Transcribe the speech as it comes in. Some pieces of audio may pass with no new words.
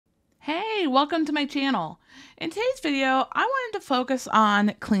Hey, welcome to my channel. In today's video, I wanted to focus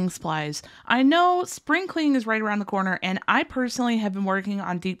on cleaning supplies. I know spring cleaning is right around the corner, and I personally have been working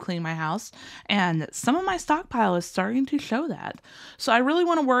on deep cleaning my house, and some of my stockpile is starting to show that. So I really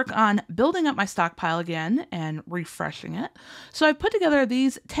want to work on building up my stockpile again and refreshing it. So I've put together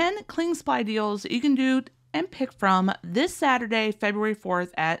these 10 cleaning supply deals that you can do and pick from this Saturday, February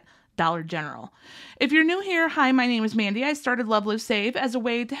 4th at Dollar General. If you're new here, hi, my name is Mandy. I started Love Live Save as a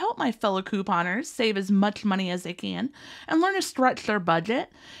way to help my fellow couponers save as much money as they can and learn to stretch their budget.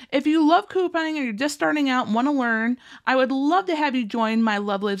 If you love couponing or you're just starting out and want to learn, I would love to have you join my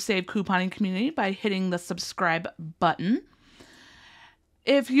Love Live Save couponing community by hitting the subscribe button.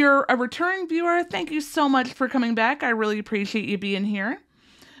 If you're a returning viewer, thank you so much for coming back. I really appreciate you being here.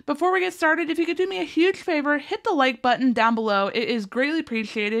 Before we get started, if you could do me a huge favor, hit the like button down below. It is greatly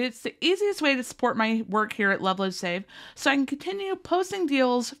appreciated. It's the easiest way to support my work here at Love Live Save, so I can continue posting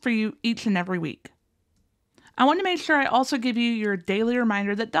deals for you each and every week. I want to make sure I also give you your daily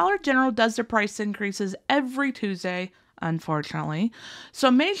reminder that Dollar General does their price increases every Tuesday, unfortunately. So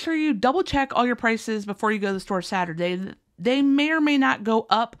make sure you double check all your prices before you go to the store Saturday. They may or may not go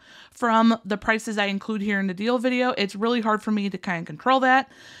up from the prices I include here in the deal video. It's really hard for me to kind of control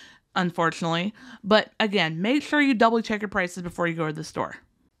that, unfortunately. But again, make sure you double check your prices before you go to the store.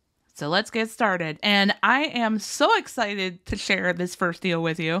 So let's get started. And I am so excited to share this first deal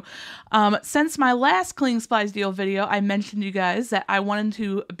with you. Since my last cleaning supplies deal video, I mentioned to you guys that I wanted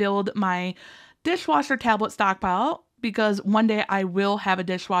to build my dishwasher tablet stockpile, because one day I will have a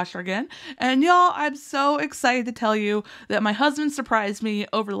dishwasher again. And y'all, I'm so excited to tell you that my husband surprised me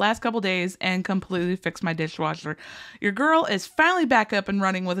over the last couple days and completely fixed my dishwasher. Your girl is finally back up and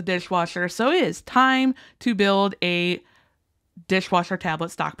running with a dishwasher, so it is time to build a dishwasher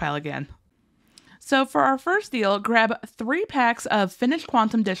tablet stockpile again. So for our first deal, grab 3 packs of finished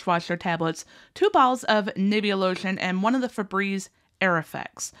Quantum dishwasher tablets, 2 bottles of Nivea lotion, and 1 of the Febreze Air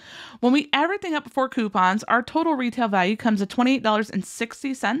Effects. When we add everything up before coupons, our total retail value comes to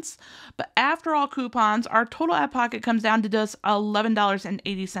 $28.60, but after all coupons, our total out of pocket comes down to just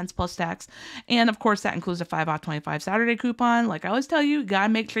 $11.80 plus tax. And of course, that includes a 5 off 25 Saturday coupon. Like I always tell you, gotta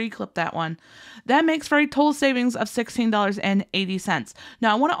make sure you clip that one. That makes for a total savings of $16.80.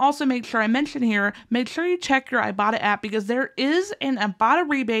 Now, I want to also make sure I mention here, make sure you check your Ibotta app, because there is an Ibotta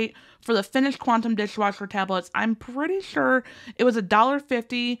rebate for the finished Quantum dishwasher tablets. I'm pretty sure it was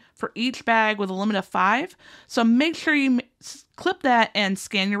 $1.50 for each bag with a limit of 5. So make sure you clip that and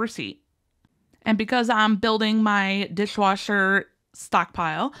scan your receipt. And because I'm building my dishwasher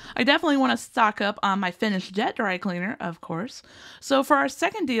stockpile, I definitely want to stock up on my finished jet dry cleaner, of course. So for our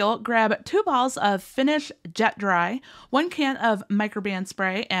second deal, grab 2 bottles of finished jet dry, 1 can of microban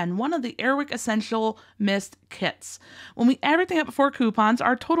spray, and 1 of the Airwick Essential Mist kits. When we add everything up before coupons,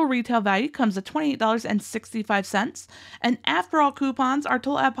 our total retail value comes to $28.65, and after all coupons, our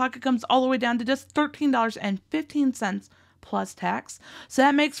total out of pocket comes all the way down to just $13.15 plus tax. So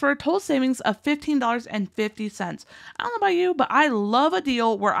that makes for a total savings of $15.50. I don't know about you, but I love a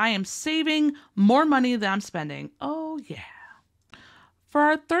deal where I am saving more money than I'm spending. Oh yeah. For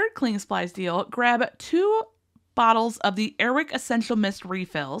our third cleaning supplies deal, grab 2 bottles of the Airwick Essential Mist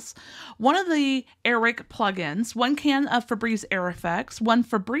refills, 1 of the Airwick plugins, 1 can of Febreze Air Effects, 1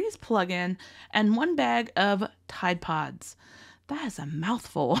 Febreze plugin, and 1 bag of Tide Pods. That is a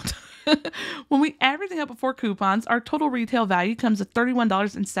mouthful. When we add everything up before coupons, our total retail value comes to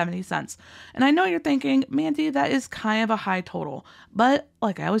 $31.70. And I know you're thinking, Mandy, that is kind of a high total. But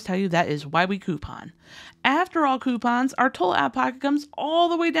like I always tell you, that is why we coupon. After all coupons, our total out of pocket comes all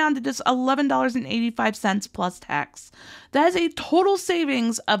the way down to just $11.85 plus tax. That is a total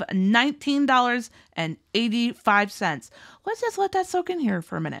savings of $19.85. Let's just let that soak in here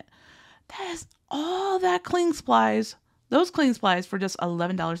for a minute. That is all that cleaning supplies. Those cleaning supplies for just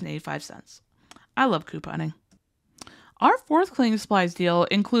 $11.85. I love couponing. Our fourth cleaning supplies deal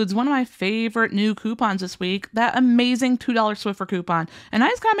includes one of my favorite new coupons this week, that amazing $2 Swiffer coupon. And I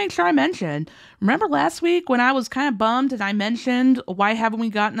just gotta make sure I mention, remember last week when I was kind of bummed and I mentioned, why haven't we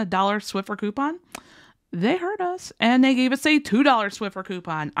gotten a $1 Swiffer coupon? They heard us, and they gave us a $2 Swiffer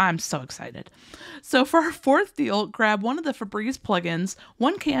coupon. I'm so excited. So for our fourth deal, grab 1 of the Febreze plugins,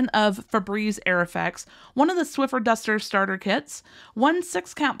 1 can of Febreze Air Effects, 1 of the Swiffer Duster starter kits, 1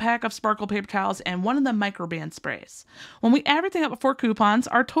 6-count pack of sparkle paper towels, and 1 of the microban sprays. When we add everything up before coupons,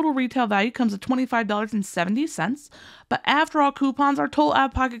 our total retail value comes to $25.70, but after all coupons, our total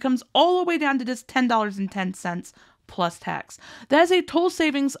out-of-pocket comes all the way down to just $10.10 plus tax. That is a total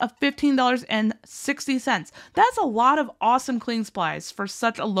savings of $15.60. That's a lot of awesome cleaning supplies for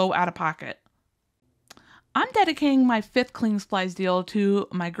such a low out-of-pocket. I'm dedicating my 5th Clean Supplies deal to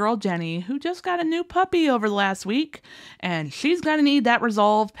my girl Jenny, who just got a new puppy over the last week, and she's gonna need that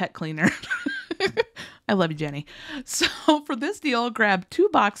Resolve pet cleaner. I love you, Jenny. So for this deal, grab 2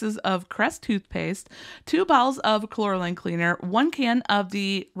 boxes of Crest toothpaste, 2 bottles of chlorine cleaner, 1 can of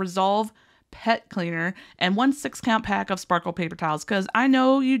the Resolve pet cleaner, and 1 6-count pack of sparkle paper towels, because I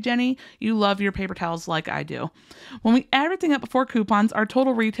know you, Jenny, you love your paper towels like I do. When we add everything up before coupons, our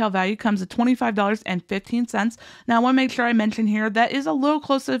total retail value comes to $25.15. Now I want to make sure I mention here that is a little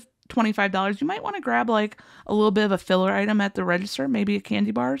close to $25. You might want to grab like a little bit of a filler item at the register, maybe a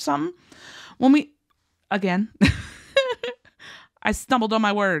candy bar or something. When we, again, I stumbled on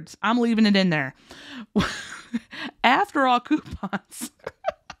my words. I'm leaving it in there. After all coupons,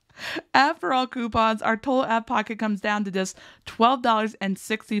 our total out of pocket comes down to just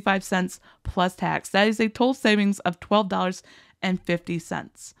 $12.65 plus tax. That is a total savings of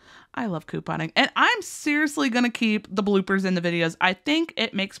 $12.50. I love couponing, and I'm seriously going to keep the bloopers in the videos. I think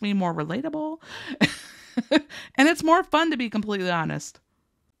it makes me more relatable, and it's more fun, to be completely honest.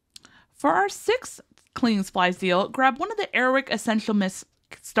 For our 6th Clean Supplies deal, grab one of the Airwick Essential Mist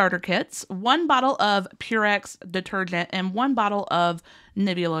starter kits, 1 bottle of Purex detergent, and 1 bottle of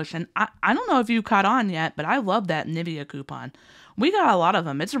Nivea lotion. I don't know if you caught on yet, but I love that Nivea coupon. We got a lot of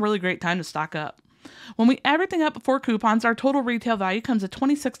them. It's a really great time to stock up. When we add everything up before coupons, our total retail value comes to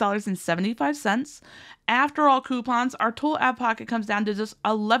 $26.75. After all coupons, our total out of pocket comes down to just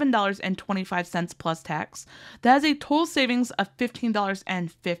 $11.25 plus tax. That is a total savings of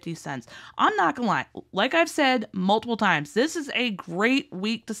 $15.50. I'm not gonna lie, like I've said multiple times, this is a great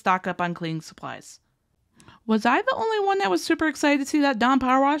week to stock up on cleaning supplies. Was I the only one that was super excited to see that Dawn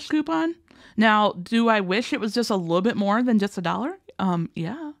Power Wash coupon? Now, do I wish it was just a little bit more than just $1?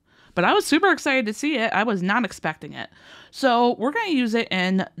 Yeah. But I was super excited to see it. I was not expecting it. So we're going to use it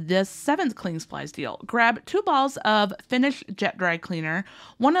in this 7th Clean Supplies deal. Grab 2 balls of Finish Jet Dry Cleaner,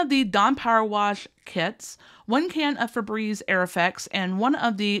 1 of the Dawn Power Wash kits, 1 can of Febreze Air Effects, and 1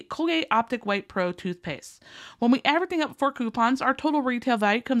 of the Colgate Optic White Pro toothpaste. When we add everything up before coupons, our total retail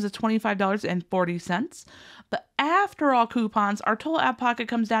value comes to $25.40. But after all coupons, our total out of pocket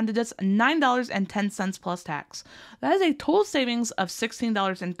comes down to just $9.10 plus tax. That is a total savings of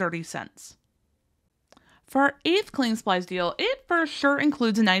 $16.30. For our 8th Clean Supplies deal, it for sure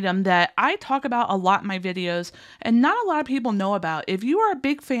includes an item that I talk about a lot in my videos and not a lot of people know about. If you are a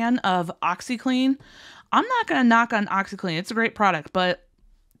big fan of OxiClean, I'm not going to knock on OxiClean. It's a great product, but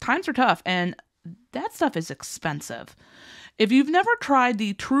times are tough and that stuff is expensive. If you've never tried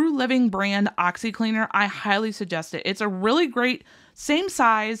the True Living brand Oxy Cleaner, I highly suggest it. It's a really great, same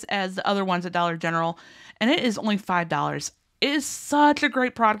size as the other ones at Dollar General, and it is only $5. It is such a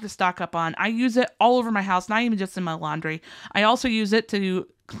great product to stock up on. I use it all over my house, not even just in my laundry. I also use it to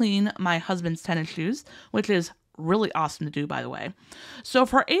clean my husband's tennis shoes, which is really awesome to do, by the way. So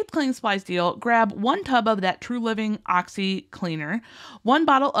for our 8th Clean Supplies deal, grab 1 tub of that True Living Oxy Cleaner, 1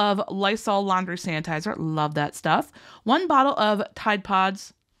 bottle of Lysol laundry sanitizer, love that stuff, 1 bottle of Tide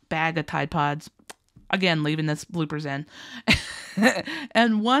Pods, bag of Tide Pods, again, leaving this bloopers in,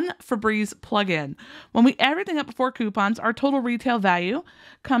 and 1 Febreze plug-in. When we add everything up before coupons, our total retail value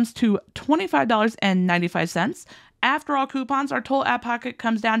comes to $25.95. After all coupons, our total out of pocket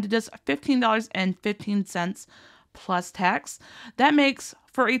comes down to just $15.15 plus tax. That makes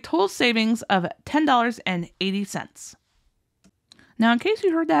for a total savings of $10.80. Now, in case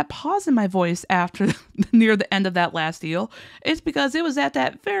you heard that pause in my voice after near the end of that last deal, it's because it was at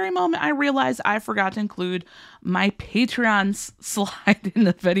that very moment I realized I forgot to include my Patreon slide in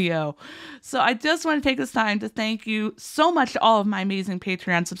the video. So I just want to take this time to thank you so much to all of my amazing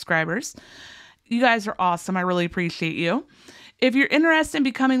Patreon subscribers. You guys are awesome. I really appreciate you. If you're interested in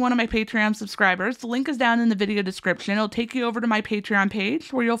becoming one of my Patreon subscribers, the link is down in the video description. It'll take you over to my Patreon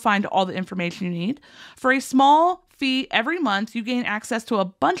page where you'll find all the information you need. For a small fee every month, you gain access to a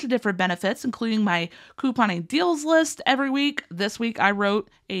bunch of different benefits, including my couponing deals list every week. This week, I wrote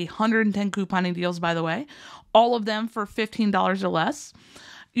 110 couponing deals, by the way, all of them for $15 or less.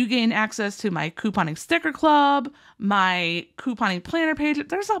 You gain access to my couponing sticker club, my couponing planner page.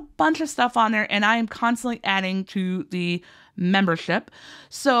 There's a bunch of stuff on there, and I am constantly adding to the membership.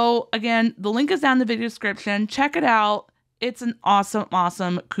 So again, the link is down in the video description. Check it out. It's an awesome,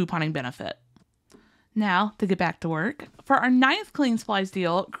 awesome couponing benefit. Now, to get back to work, for our 9th Clean Supplies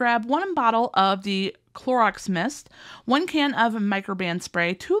deal, grab 1 bottle of the Clorox Mist, 1 can of microban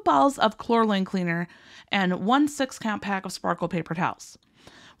spray, 2 bottles of chlorine cleaner, and 1 6-count pack of sparkle paper towels.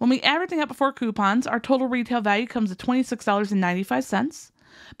 When we add everything up before coupons, our total retail value comes to $26.95.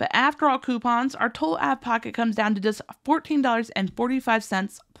 But after all coupons, our total out of pocket comes down to just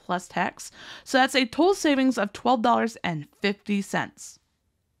 $14.45 plus tax. So that's a total savings of $12.50.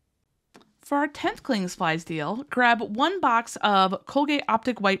 For our 10th cleaning supplies deal, grab 1 box of Colgate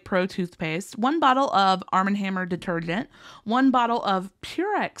Optic White Pro toothpaste, 1 bottle of Arm & Hammer detergent, 1 bottle of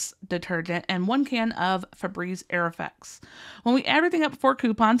Purex detergent, and 1 can of Febreze Air Effects. When we add everything up before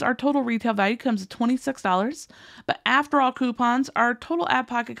coupons, our total retail value comes to $26, but after all coupons, our total out of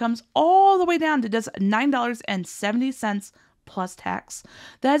pocket comes all the way down to just $9.70 plus tax.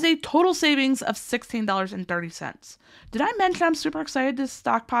 That is a total savings of $16.30. Did I mention I'm super excited to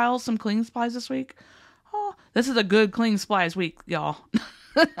stockpile some cleaning supplies this week? Oh, this is a good cleaning supplies week, y'all.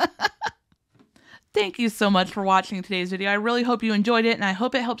 Thank you so much for watching today's video. I really hope you enjoyed it, and I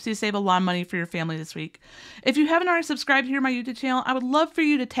hope it helps you save a lot of money for your family this week. If you haven't already subscribed here to my YouTube channel, I would love for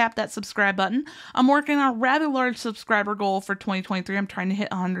you to tap that subscribe button. I'm working on a rather large subscriber goal for 2023. I'm trying to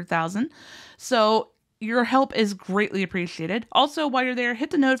hit 100,000. So your help is greatly appreciated. Also, while you're there, hit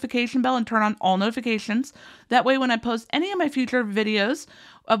the notification bell and turn on all notifications. That way, when I post any of my future videos,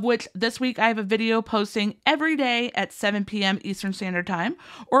 of which this week I have a video posting every day at 7 p.m. Eastern Standard Time,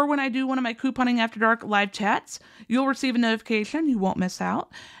 or when I do one of my Couponing After Dark live chats, you'll receive a notification. You won't miss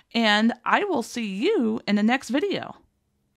out. And I will see you in the next video.